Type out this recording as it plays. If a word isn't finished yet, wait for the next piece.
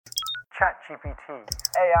ChatGPT,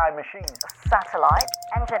 AI machines, satellite,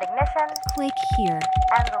 engine ignition, click here,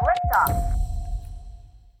 and liftoff.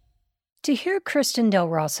 To hear Kristen Del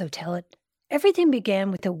Rosso tell it, everything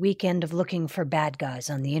began with a weekend of looking for bad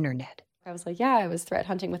guys on the internet. I was like, yeah, I was threat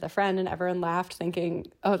hunting with a friend, and everyone laughed thinking,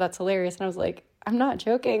 oh, that's hilarious. And I was like, I'm not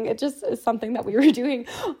joking. It just is something that we were doing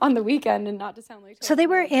on the weekend, and not to sound like... So they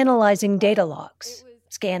were analyzing data logs,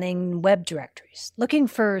 scanning web directories, looking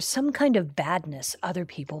for some kind of badness other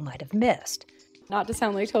people might have missed. Not to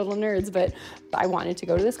sound like total nerds, but I wanted to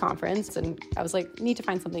go to this conference, and I was like, need to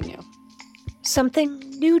find something new. Something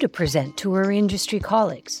new to present to her industry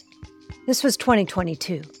colleagues. This was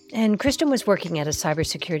 2022, and Kristen was working at a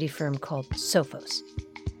cybersecurity firm called Sophos.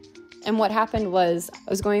 And what happened was I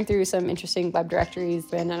was going through some interesting web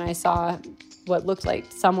directories, and then I saw what looked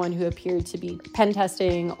like someone who appeared to be pen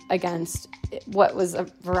testing against what was a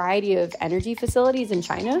variety of energy facilities in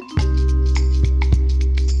China.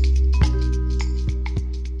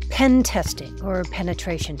 Pen testing, or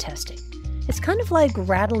penetration testing. It's kind of like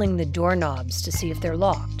rattling the doorknobs to see if they're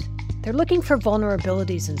locked. They're looking for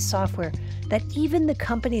vulnerabilities in software that even the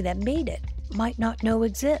company that made it might not know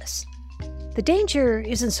exists. The danger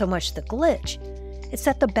isn't so much the glitch, it's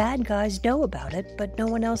that the bad guys know about it, but no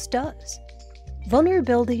one else does.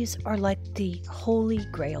 Vulnerabilities are like the holy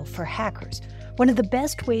grail for hackers, one of the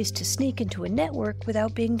best ways to sneak into a network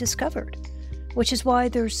without being discovered, which is why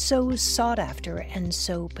they're so sought after and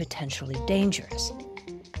so potentially dangerous.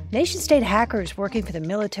 Nation-state hackers working for the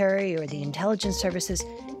military or the intelligence services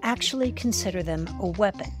actually consider them a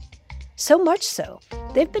weapon. So much so,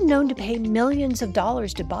 they've been known to pay millions of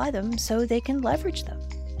dollars to buy them so they can leverage them.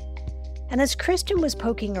 And as Kristen was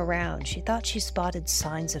poking around, she thought she spotted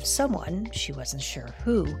signs of someone, she wasn't sure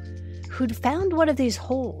who'd found one of these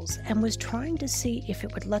holes and was trying to see if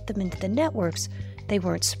it would let them into the networks they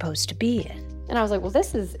weren't supposed to be in. And I was like, well,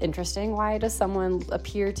 this is interesting. Why does someone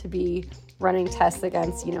appear to be running tests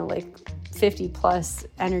against, 50 plus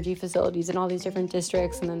energy facilities in all these different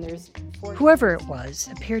districts, and then there's... Whoever it was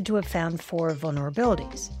appeared to have found 4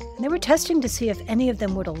 vulnerabilities, and they were testing to see if any of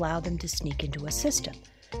them would allow them to sneak into a system,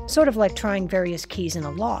 sort of like trying various keys in a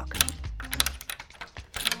lock.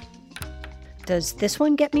 Does this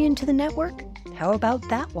one get me into the network? How about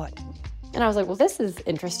that one? And I was like, well, this is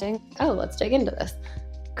interesting. Oh, let's dig into this.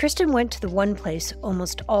 Kristen went to the one place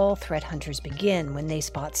almost all threat hunters begin when they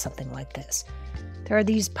spot something like this. There are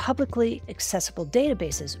these publicly accessible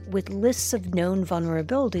databases with lists of known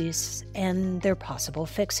vulnerabilities and their possible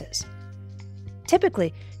fixes.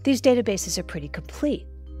 Typically, these databases are pretty complete.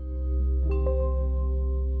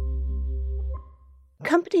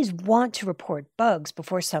 Companies want to report bugs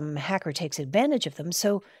before some hacker takes advantage of them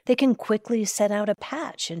so they can quickly send out a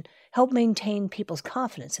patch and help maintain people's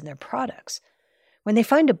confidence in their products. When they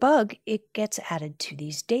find a bug, it gets added to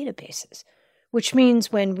these databases, which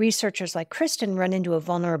means when researchers like Kristen run into a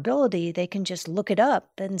vulnerability, they can just look it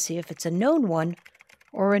up and see if it's a known one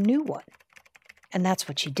or a new one. And that's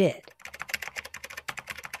what she did.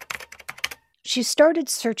 She started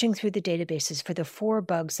searching through the databases for the 4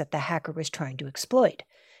 bugs that the hacker was trying to exploit.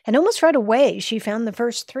 And almost right away, she found the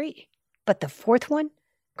first 3. But the 4th one,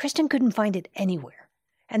 Kristen couldn't find it anywhere.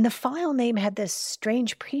 And the file name had this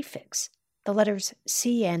strange prefix, the letters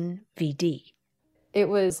CNVD. It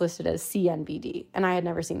was listed as CNVD, and I had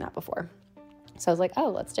never seen that before. So I was like, oh,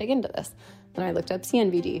 let's dig into this. And I looked up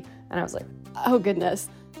CNVD, and I was like, oh, goodness.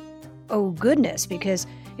 Oh, goodness, because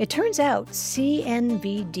it turns out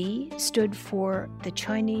CNVD stood for the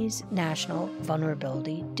Chinese National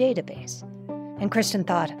Vulnerability Database. And Kristen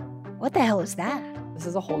thought, what the hell is that? This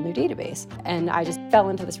is a whole new database. And I just fell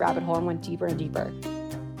into this rabbit hole and went deeper and deeper.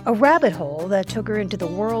 A rabbit hole that took her into the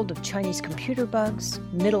world of Chinese computer bugs,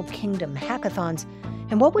 Middle Kingdom hackathons,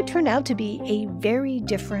 and what would turn out to be a very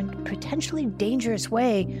different, potentially dangerous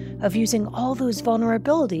way of using all those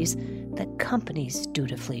vulnerabilities that companies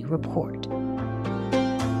dutifully report.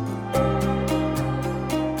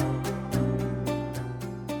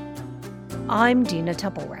 I'm Dina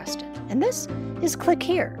Temple-Raston, and this is Click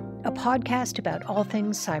Here, a podcast about all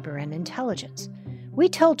things cyber and intelligence. We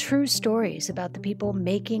tell true stories about the people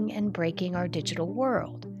making and breaking our digital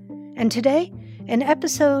world. And today, an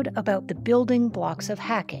episode about the building blocks of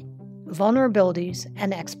hacking, vulnerabilities,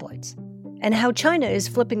 and exploits, and how China is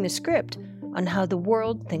flipping the script on how the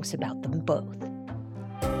world thinks about them both.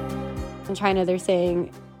 In China, they're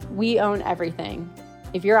saying, we own everything.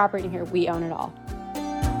 If you're operating here, we own it all.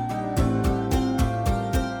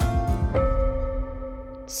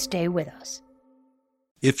 Stay with us.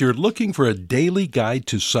 If you're looking for a daily guide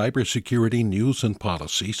to cybersecurity news and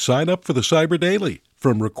policy, sign up for the Cyber Daily.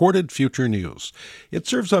 from Recorded Future News. It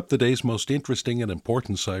serves up the day's most interesting and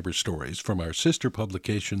important cyber stories from our sister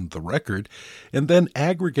publication, The Record, and then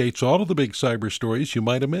aggregates all of the big cyber stories you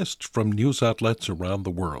might have missed from news outlets around the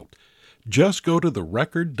world. Just go to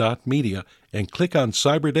therecord.media and click on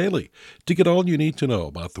Cyber Daily to get all you need to know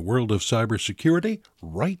about the world of cybersecurity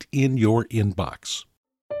right in your inbox.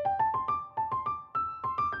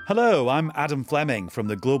 Hello, I'm Adam Fleming from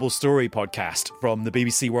the Global Story podcast from the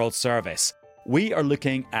BBC World Service. We are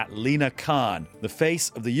looking at Lina Khan, the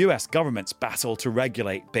face of the US government's battle to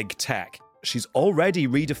regulate big tech. She's already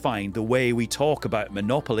redefined the way we talk about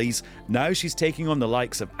monopolies. Now she's taking on the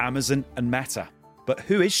likes of Amazon and Meta. But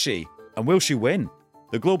who is she, and will she win?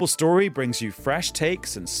 The Global Story brings you fresh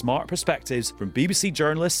takes and smart perspectives from BBC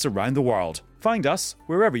journalists around the world. Find us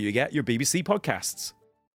wherever you get your BBC podcasts.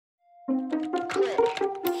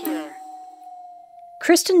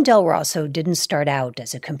 Kristen Del Rosso didn't start out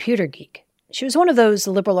as a computer geek. She was one of those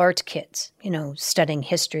liberal arts kids, studying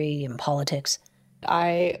history and politics.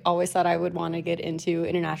 I always thought I would want to get into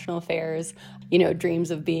international affairs,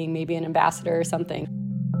 dreams of being maybe an ambassador or something.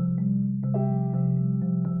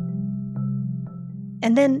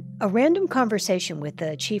 And then a random conversation with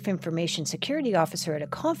the chief information security officer at a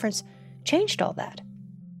conference changed all that.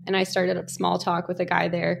 And I started a small talk with a guy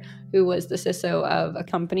there who was the CISO of a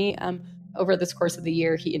company. Over this course of the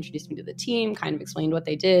year, he introduced me to the team, kind of explained what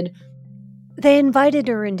they did. They invited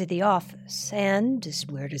her into the office, and, as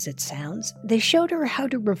weird as it sounds, they showed her how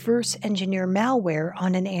to reverse engineer malware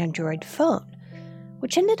on an Android phone,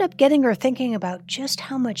 which ended up getting her thinking about just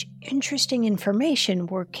how much interesting information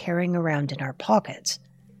we're carrying around in our pockets.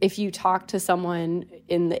 If you talk to someone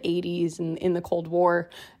in the 80s and in the Cold War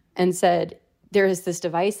and said, there is this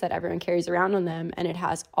device that everyone carries around on them, and it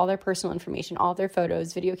has all their personal information, all their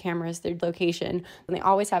photos, video cameras, their location, and they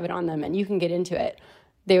always have it on them, and you can get into it,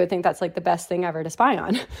 they would think that's like the best thing ever to spy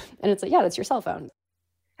on. And it's like, yeah, that's your cell phone.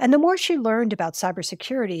 And the more she learned about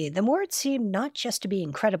cybersecurity, the more it seemed not just to be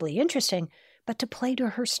incredibly interesting, but to play to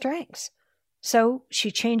her strengths. So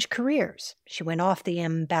she changed careers. She went off the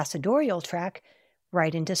ambassadorial track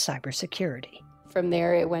right into cybersecurity. From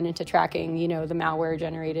there, it went into tracking, the malware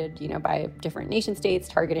generated, by different nation states,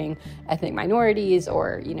 targeting ethnic minorities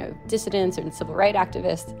or, dissidents and civil rights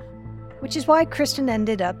activists. Which is why Kristen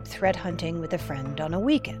ended up threat hunting with a friend on a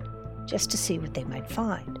weekend, just to see what they might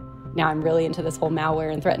find. Now I'm really into this whole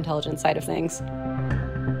malware and threat intelligence side of things.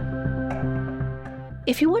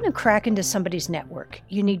 If you want to crack into somebody's network,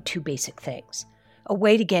 you need two basic things: a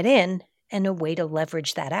way to get in and a way to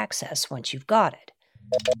leverage that access once you've got it.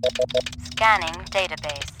 Scanning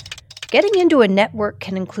database. Getting into a network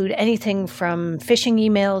can include anything from phishing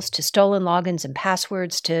emails to stolen logins and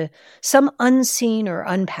passwords to some unseen or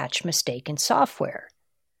unpatched mistake in software.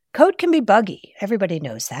 Code can be buggy. Everybody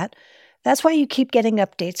knows that. That's why you keep getting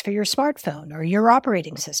updates for your smartphone or your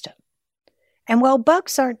operating system. And while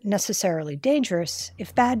bugs aren't necessarily dangerous,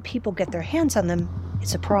 if bad people get their hands on them,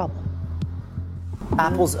 it's a problem.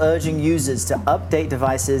 Apple's urging users to update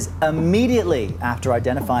devices immediately after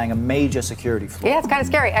identifying a major security flaw. Yeah, it's kind of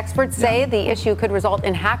scary. Experts say the issue could result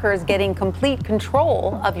in hackers getting complete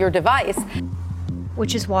control of your device.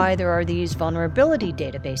 Which is why there are these vulnerability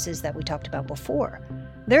databases that we talked about before.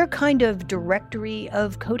 They're a kind of directory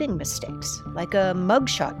of coding mistakes, like a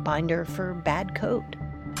mugshot binder for bad code.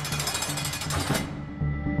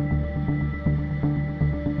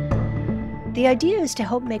 The idea is to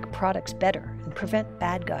help make products better and prevent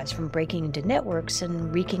bad guys from breaking into networks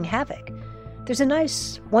and wreaking havoc. There's a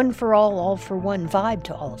nice one-for-all, all-for-one vibe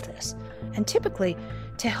to all of this. And typically,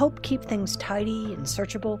 to help keep things tidy and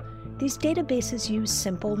searchable, these databases use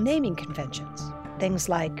simple naming conventions. Things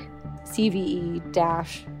like CVE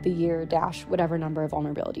dash the year dash whatever number of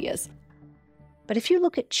vulnerability is. But if you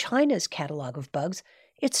look at China's catalog of bugs,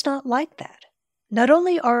 it's not like that. Not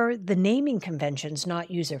only are the naming conventions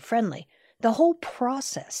not user-friendly, the whole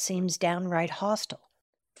process seems downright hostile.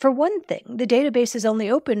 For one thing, the database is only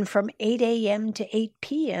open from 8 a.m. to 8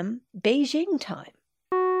 p.m. Beijing time.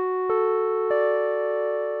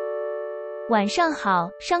 晚上好，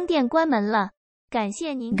商店关门了。感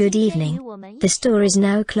谢您。 Good evening. The store is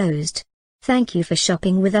now closed. Thank you for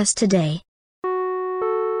shopping with us today.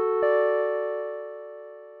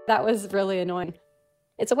 That was really annoying.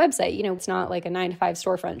 It's a website, it's not like a 9-to-5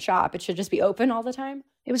 storefront shop. It should just be open all the time.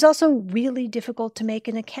 It was also really difficult to make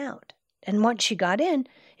an account. And once she got in,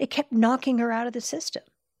 it kept knocking her out of the system.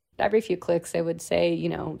 Every few clicks, they would say,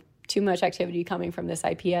 too much activity coming from this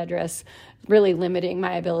IP address, really limiting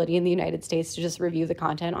my ability in the United States to just review the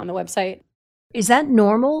content on the website. Is that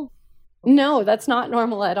normal? No, that's not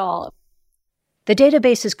normal at all. The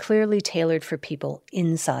database is clearly tailored for people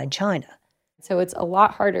inside China. So it's a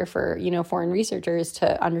lot harder for, foreign researchers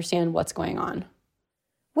to understand what's going on.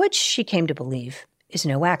 Which she came to believe is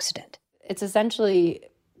no accident. It's essentially,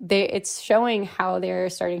 it's showing how they're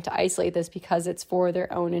starting to isolate this because it's for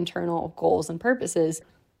their own internal goals and purposes.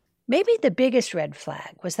 Maybe the biggest red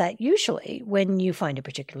flag was that usually when you find a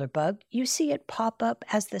particular bug, you see it pop up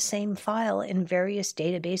as the same file in various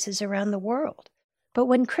databases around the world. But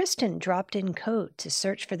when Kristen dropped in code to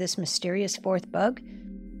search for this mysterious fourth bug,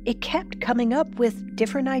 it kept coming up with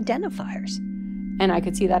different identifiers. And I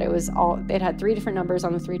could see that it had 3 different numbers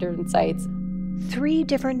on the 3 different sites. 3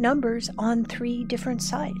 different numbers on 3 different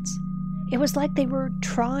sites. It was like they were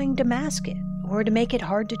trying to mask it or to make it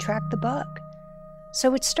hard to track the bug.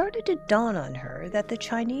 So it started to dawn on her that the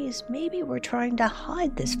Chinese maybe were trying to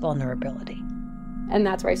hide this vulnerability. And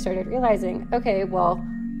that's where I started realizing, okay, well,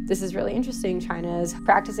 this is really interesting. China is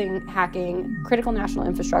practicing hacking critical national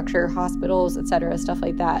infrastructure, hospitals, et cetera, stuff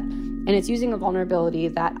like that. And it's using a vulnerability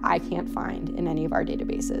that I can't find in any of our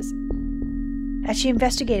databases. As she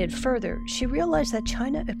investigated further, she realized that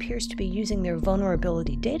China appears to be using their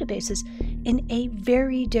vulnerability databases in a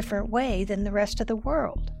very different way than the rest of the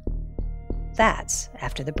world. That's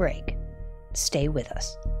after the break. Stay with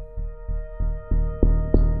us.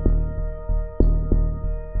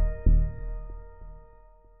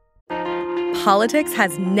 Politics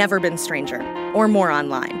has never been stranger or more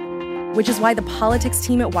online, which is why the politics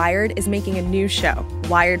team at Wired is making a new show,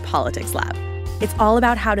 Wired Politics Lab. It's all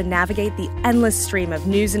about how to navigate the endless stream of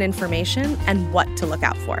news and information and what to look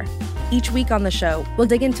out for. Each week on the show, we'll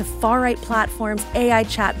dig into far-right platforms, AI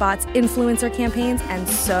chatbots, influencer campaigns, and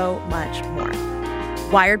so much more.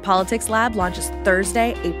 Wired Politics Lab launches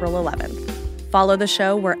Thursday, April 11th. Follow the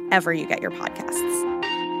show wherever you get your podcasts.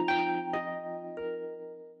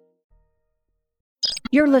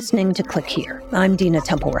 You're listening to Click Here. I'm Dina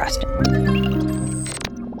Temple-Raston.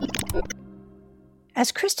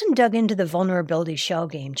 As Kristen dug into the vulnerability shell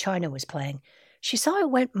game China was playing, she saw it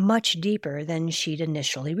went much deeper than she'd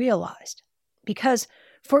initially realized. Because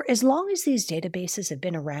for as long as these databases have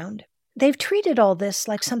been around, they've treated all this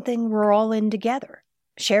like something we're all in together,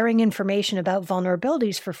 sharing information about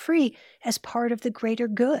vulnerabilities for free as part of the greater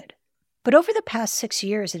good. But over the past 6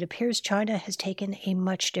 years, it appears China has taken a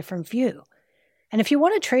much different view. And if you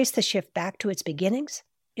want to trace the shift back to its beginnings,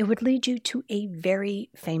 it would lead you to a very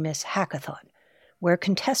famous hackathon, where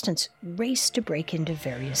contestants race to break into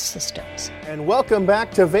various systems. And welcome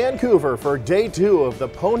back to Vancouver for day 2 of the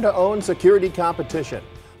Pwn to Own security competition.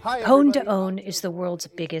 Pwn to Own is the world's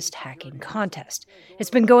biggest hacking contest. It's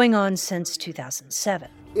been going on since 2007.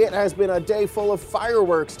 It has been a day full of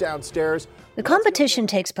fireworks downstairs. The competition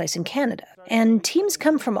takes place in Canada, and teams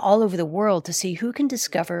come from all over the world to see who can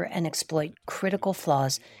discover and exploit critical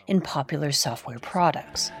flaws in popular software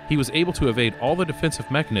products. He was able to evade all the defensive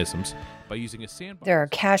mechanisms by using a sandbox. There are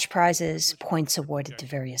cash prizes, points awarded to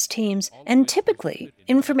various teams, and typically,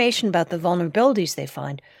 information about the vulnerabilities they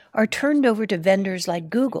find are turned over to vendors like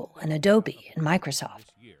Google and Adobe and Microsoft.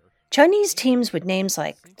 Chinese teams with names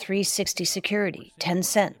like 360 Security,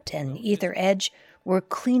 Tencent, and Ether Edge were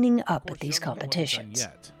cleaning up at these competitions.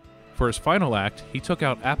 For his final act, he took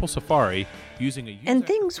out Apple Safari using a... And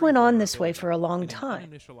things went on this way for a long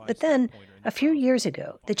time. But then, a few years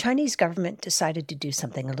ago, the Chinese government decided to do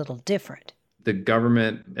something a little different. The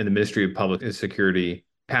government and the Ministry of Public Security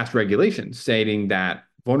passed regulations stating that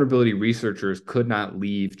vulnerability researchers could not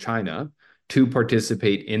leave China to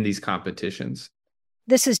participate in these competitions.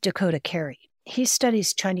 This is Dakota Carey. He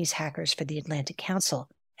studies Chinese hackers for the Atlantic Council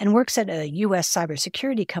and works at a U.S.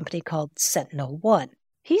 cybersecurity company called SentinelOne.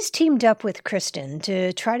 He's teamed up with Kristen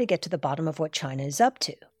to try to get to the bottom of what China is up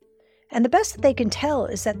to. And the best that they can tell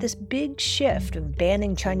is that this big shift of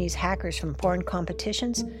banning Chinese hackers from foreign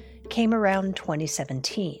competitions came around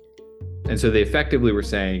 2017. And so they effectively were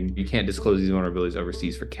saying, you can't disclose these vulnerabilities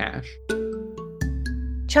overseas for cash.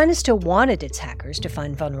 China still wanted its hackers to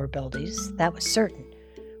find vulnerabilities, that was certain.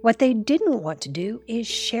 What they didn't want to do is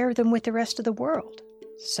share them with the rest of the world.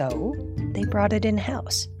 So they brought it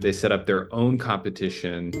in-house. They set up their own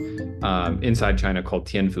competition inside China called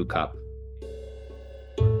Tianfu Cup.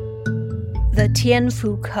 The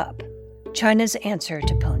Tianfu Cup, China's answer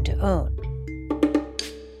to Pwn to Own.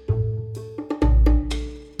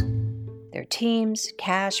 Their teams,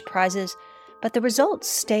 cash, prizes, but the results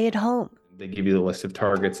stay at home. They give you the list of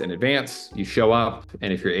targets in advance. You show up,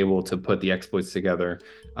 and if you're able to put the exploits together,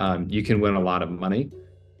 you can win a lot of money.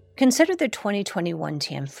 Consider the 2021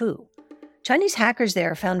 Tianfu. Chinese hackers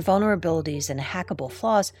there found vulnerabilities and hackable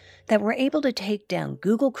flaws that were able to take down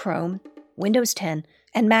Google Chrome, Windows 10,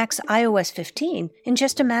 and Mac's iOS 15 in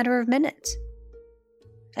just a matter of minutes.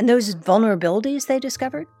 And those vulnerabilities they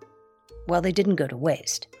discovered well, they didn't go to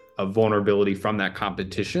waste. A vulnerability from that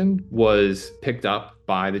competition was picked up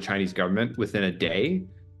by the Chinese government within a day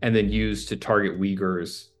and then used to target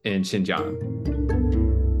Uyghurs in Xinjiang.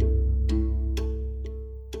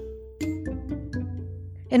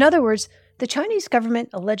 In other words, the Chinese government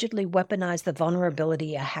allegedly weaponized the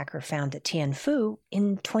vulnerability a hacker found at Tianfu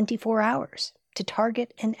in 24 hours to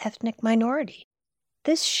target an ethnic minority.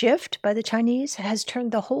 This shift by the Chinese has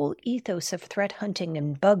turned the whole ethos of threat hunting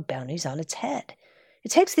and bug bounties on its head. It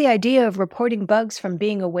takes the idea of reporting bugs from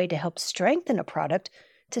being a way to help strengthen a product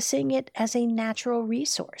to seeing it as a natural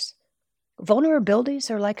resource. Vulnerabilities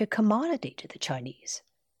are like a commodity to the Chinese.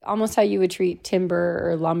 Almost how you would treat timber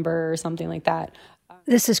or lumber or something like that.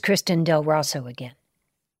 This is Kristen Del Rosso again.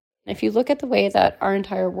 If you look at the way that our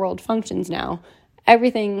entire world functions now,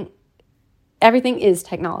 everything is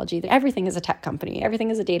technology. Everything is a tech company. Everything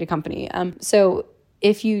is a data company. So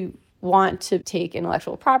if you want to take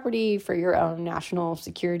intellectual property for your own national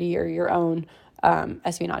security or your own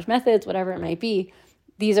espionage methods, whatever it might be,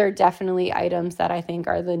 these are definitely items that I think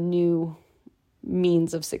are the new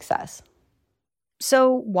means of success.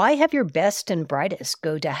 So why have your best and brightest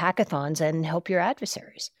go to hackathons and help your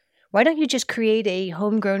adversaries? Why don't you just create a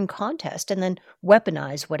homegrown contest and then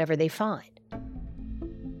weaponize whatever they find?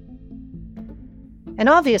 And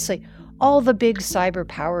obviously, all the big cyber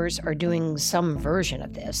powers are doing some version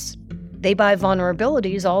of this. They buy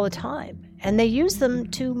vulnerabilities all the time, and they use them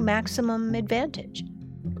to maximum advantage.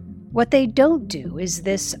 What they don't do is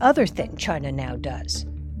this other thing China now does,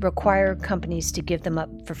 require companies to give them up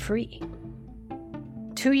for free.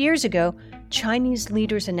 2 years ago, Chinese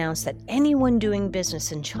leaders announced that anyone doing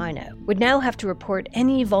business in China would now have to report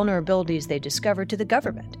any vulnerabilities they discovered to the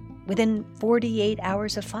government within 48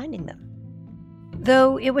 hours of finding them.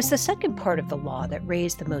 Though it was the second part of the law that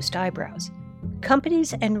raised the most eyebrows.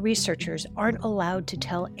 Companies and researchers aren't allowed to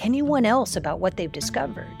tell anyone else about what they've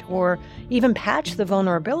discovered or even patch the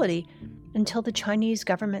vulnerability until the Chinese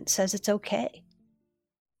government says it's okay.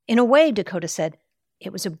 In a way, Dakota said,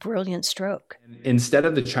 it was a brilliant stroke. Instead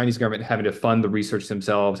of the Chinese government having to fund the research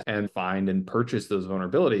themselves and find and purchase those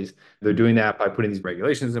vulnerabilities, they're doing that by putting these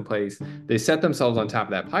regulations in place. They set themselves on top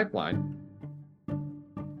of that pipeline.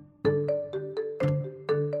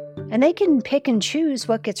 And they can pick and choose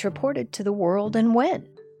what gets reported to the world and when.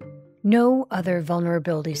 No other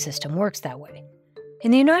vulnerability system works that way. In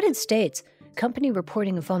the United States, company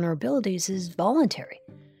reporting of vulnerabilities is voluntary,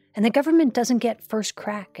 and the government doesn't get first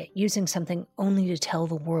crack at using something only to tell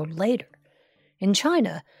the world later. In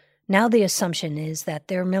China, now the assumption is that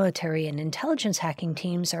their military and intelligence hacking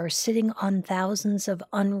teams are sitting on thousands of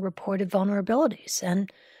unreported vulnerabilities, and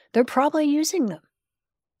they're probably using them.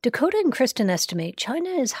 Dakota and Kristen estimate China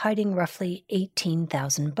is hiding roughly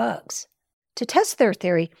 18,000 bugs. To test their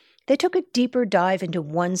theory, they took a deeper dive into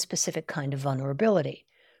one specific kind of vulnerability,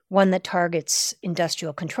 one that targets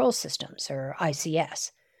industrial control systems, or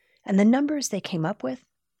ICS. And the numbers they came up with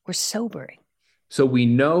were sobering. So we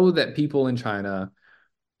know that people in China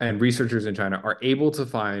and researchers in China are able to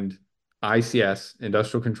find ICS,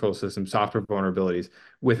 industrial control system, software vulnerabilities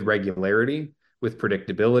with regularity, with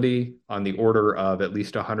predictability on the order of at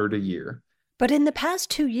least 100 a year. But in the past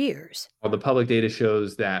 2 years, the public data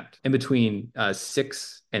shows that in between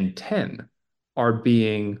 6 and 10 are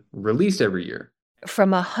being released every year. From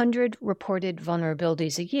 100 reported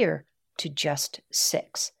vulnerabilities a year to just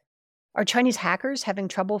 6. Are Chinese hackers having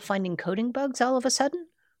trouble finding coding bugs all of a sudden?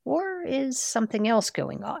 Or is something else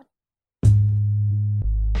going on?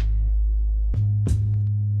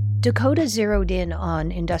 Dakota zeroed in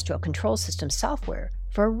on industrial control system software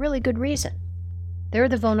for a really good reason. They're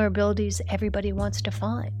the vulnerabilities everybody wants to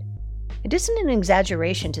find. It isn't an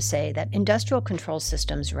exaggeration to say that industrial control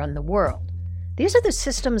systems run the world. These are the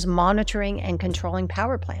systems monitoring and controlling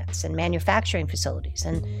power plants and manufacturing facilities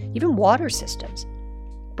and even water systems.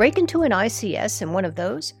 Break into an ICS in one of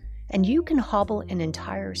those, and you can hobble an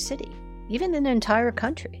entire city, even an entire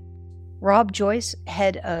country. Rob Joyce,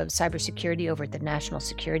 head of cybersecurity over at the National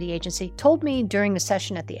Security Agency, told me during a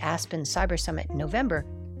session at the Aspen Cyber Summit in November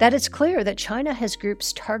that it's clear that China has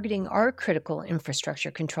groups targeting our critical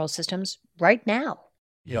infrastructure control systems right now.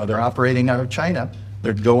 They're operating out of China.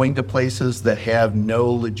 They're going to places that have no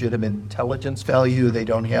legitimate intelligence value. They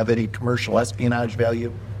don't have any commercial espionage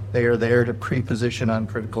value. They are there to pre-position on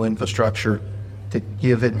critical infrastructure to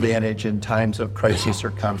give advantage in times of crisis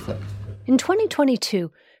or conflict. In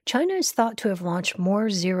 2022, China is thought to have launched more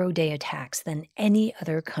zero-day attacks than any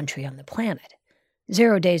other country on the planet.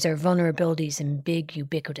 Zero days are vulnerabilities in big,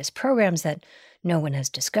 ubiquitous programs that no one has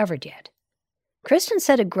discovered yet. Kristen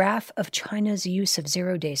said a graph of China's use of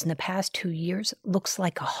zero days in the past 2 years looks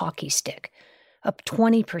like a hockey stick. up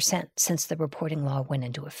 20% since the reporting law went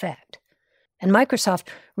into effect. And Microsoft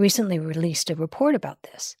recently released a report about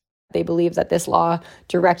this. They believe that this law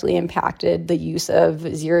directly impacted the use of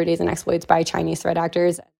 0 days and exploits by Chinese threat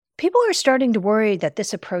actors. People are starting to worry that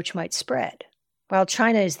this approach might spread. While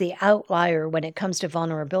China is the outlier when it comes to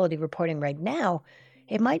vulnerability reporting right now,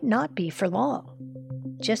 it might not be for long.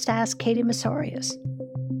 Just ask Katie Masarius.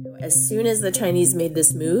 As soon as the Chinese made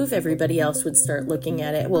this move, everybody else would start looking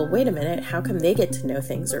at it. Well, wait a minute, how come they get to know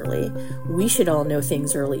things early? We should all know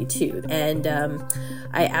things early too. And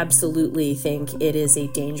I absolutely think it is a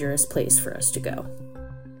dangerous place for us to go.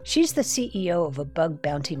 She's the CEO of a bug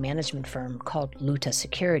bounty management firm called Luta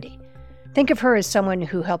Security. Think of her as someone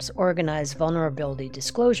who helps organize vulnerability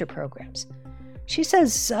disclosure programs. She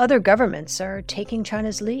says other governments are taking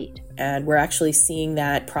China's lead. And we're actually seeing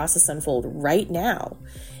that process unfold right now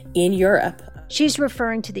in Europe. She's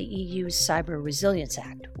referring to the EU's Cyber Resilience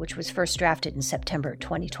Act, which was first drafted in September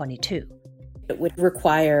 2022. It would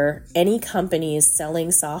require any companies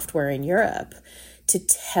selling software in Europe to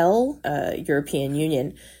tell European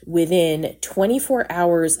Union within 24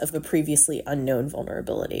 hours of a previously unknown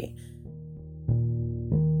vulnerability.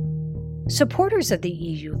 Supporters of the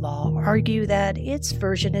EU law argue that its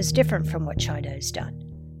version is different from what China has done.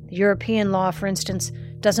 The European law, for instance,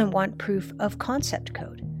 doesn't want proof of concept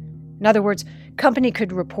code. In other words, a company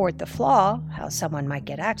could report the flaw, how someone might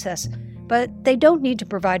get access, but they don't need to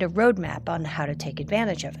provide a roadmap on how to take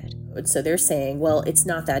advantage of it. So they're saying, well, it's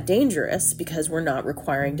not that dangerous because we're not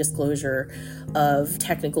requiring disclosure of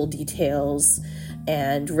technical details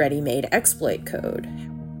and ready-made exploit code.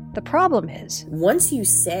 The problem is, once you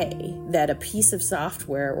say that a piece of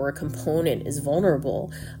software or a component is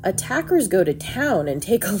vulnerable, attackers go to town and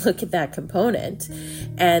take a look at that component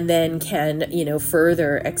and then can,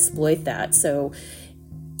 further exploit that. So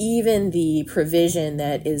even the provision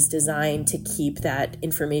that is designed to keep that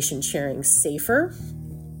information sharing safer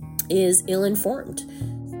is ill-informed.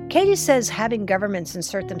 Katie says having governments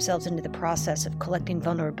insert themselves into the process of collecting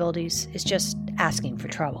vulnerabilities is just asking for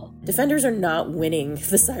trouble. Defenders are not winning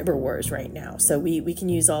the cyber wars right now, so we can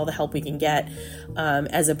use all the help we can get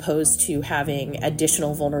as opposed to having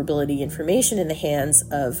additional vulnerability information in the hands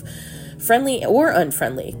of friendly or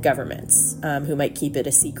unfriendly governments who might keep it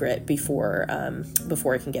a secret before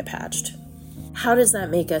it can get patched. How does that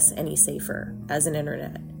make us any safer as an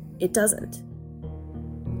internet? It doesn't.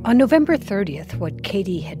 On November 30th, what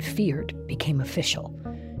Katie had feared became official.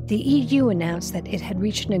 The EU announced that it had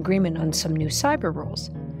reached an agreement on some new cyber rules.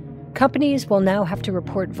 Companies will now have to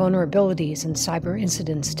report vulnerabilities and cyber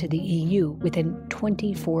incidents to the EU within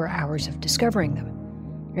 24 hours of discovering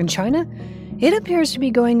them. In China, it appears to be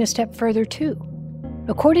going a step further too.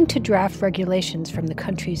 According to draft regulations from the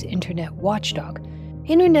country's internet watchdog,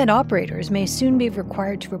 internet operators may soon be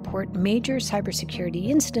required to report major cybersecurity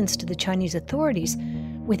incidents to the Chinese authorities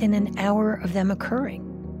within an hour of them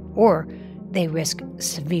occurring, or they risk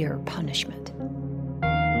severe punishment.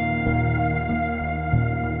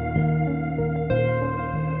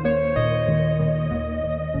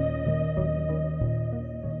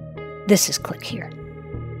 This is Click Here.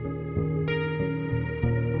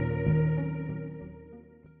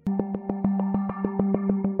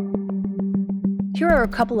 Here are a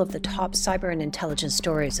couple of the top cyber and intelligence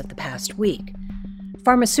stories of the past week.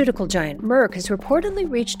 Pharmaceutical giant Merck has reportedly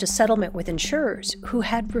reached a settlement with insurers who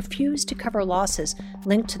had refused to cover losses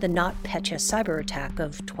linked to the NotPetya cyber attack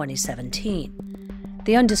of 2017.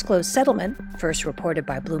 The undisclosed settlement, first reported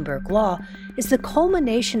by Bloomberg Law, is the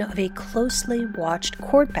culmination of a closely watched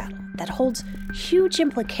court battle that holds huge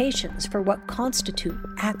implications for what constitute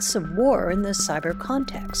acts of war in the cyber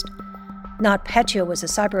context. NotPetya was a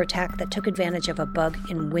cyber attack that took advantage of a bug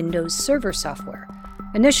in Windows Server software.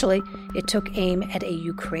 Initially, it took aim at a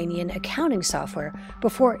Ukrainian accounting software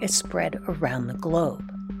before it spread around the globe.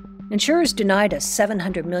 Insurers denied a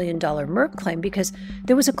 $700 million Merck claim because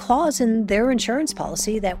there was a clause in their insurance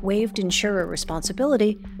policy that waived insurer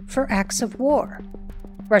responsibility for acts of war.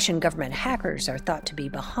 Russian government hackers are thought to be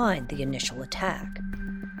behind the initial attack.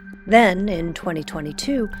 Then, in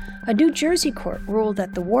 2022, a New Jersey court ruled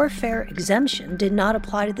that the warfare exemption did not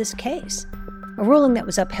apply to this case, a ruling that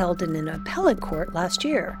was upheld in an appellate court last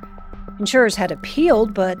year. Insurers had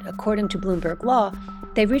appealed, but according to Bloomberg Law,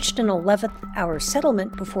 they reached an 11th-hour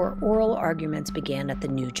settlement before oral arguments began at the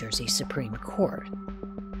New Jersey Supreme Court.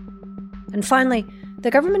 And finally,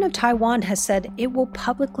 the government of Taiwan has said it will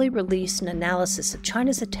publicly release an analysis of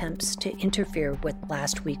China's attempts to interfere with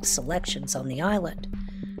last week's elections on the island.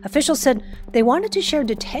 Officials said they wanted to share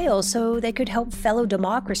details so they could help fellow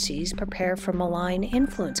democracies prepare for malign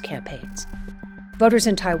influence campaigns. Voters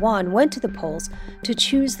in Taiwan went to the polls to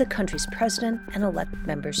choose the country's president and elect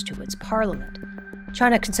members to its parliament.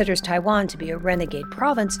 China considers Taiwan to be a renegade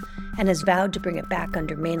province and has vowed to bring it back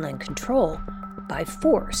under mainland control by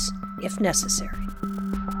force, if necessary.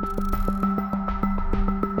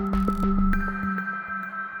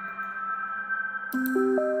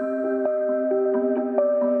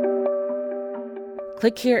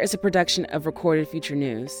 Click Here is a production of Recorded Future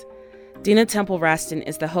News. Dina Temple-Raston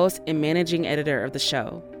is the host and managing editor of the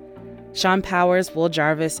show. Sean Powers, Will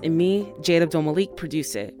Jarvis, and me, Jade Abdul-Malik,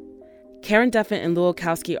 produce it. Karen Duffin and Lou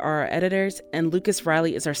Olkowski are our editors, and Lucas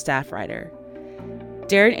Riley is our staff writer.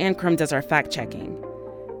 Darren Ankrum does our fact-checking.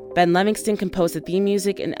 Ben Livingston composed the theme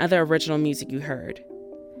music and other original music you heard.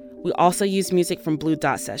 We also use music from Blue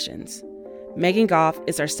Dot Sessions. Megan Goff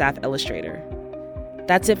is our staff illustrator.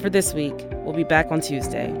 That's it for this week. We'll be back on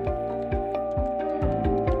Tuesday.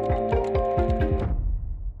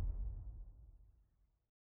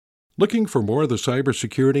 Looking for more of the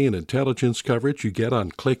cybersecurity and intelligence coverage you get on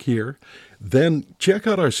Click Here? Then check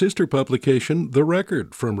out our sister publication, The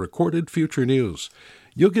Record, from Recorded Future News.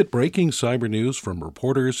 You'll get breaking cyber news from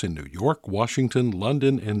reporters in New York, Washington,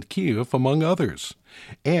 London, and Kyiv, among others.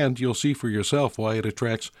 And you'll see for yourself why it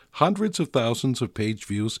attracts hundreds of thousands of page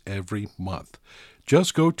views every month.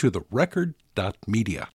 Just go to therecord.media.